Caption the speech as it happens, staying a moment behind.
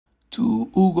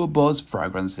Two Hugo Boss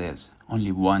fragrances,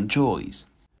 only one choice.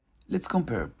 Let's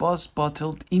compare Boss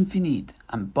Bottled Infinite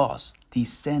and Boss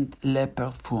Descent Le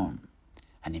Parfum.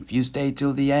 And if you stay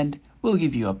till the end, we'll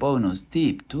give you a bonus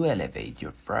tip to elevate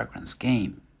your fragrance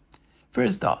game.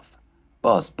 First off,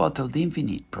 Boss Bottled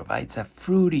Infinite provides a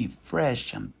fruity,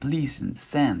 fresh and pleasant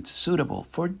scent suitable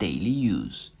for daily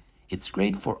use. It's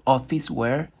great for office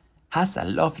wear, has a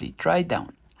lovely dry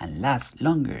down and lasts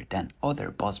longer than other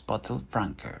Boss Bottled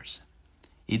flankers.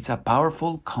 It's a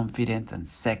powerful, confident and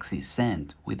sexy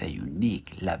scent with a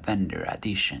unique lavender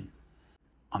addition.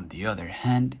 On the other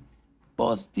hand,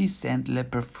 Boss Descent Le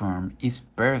Parfum is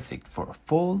perfect for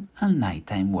fall and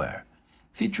nighttime wear,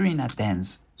 featuring a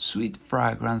dense, sweet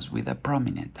fragrance with a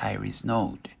prominent iris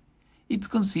note. It's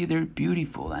considered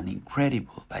beautiful and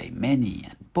incredible by many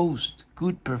and boasts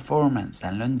good performance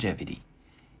and longevity.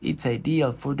 It's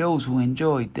ideal for those who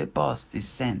enjoy the Boss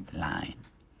Descent line.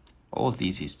 All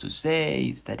this is to say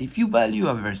is that if you value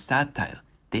a versatile,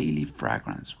 daily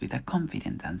fragrance with a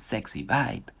confident and sexy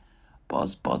vibe,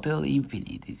 Boss Bottle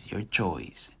Infinite is your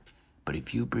choice. But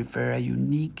if you prefer a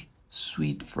unique,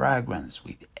 sweet fragrance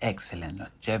with excellent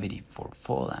longevity for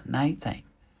fall and nighttime,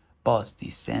 Boss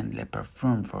Descent Le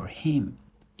Parfum for him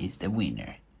is the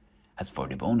winner. As for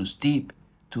the bonus tip,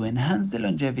 to enhance the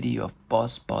longevity of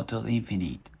Boss Bottle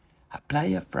Infinite, apply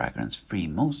a fragrance-free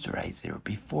moisturizer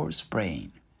before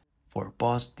spraying. For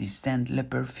Boss Descent Le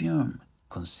Parfum,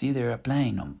 consider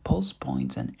applying on pulse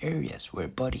points and areas where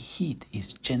body heat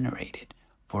is generated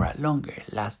for a longer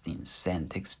lasting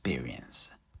scent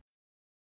experience.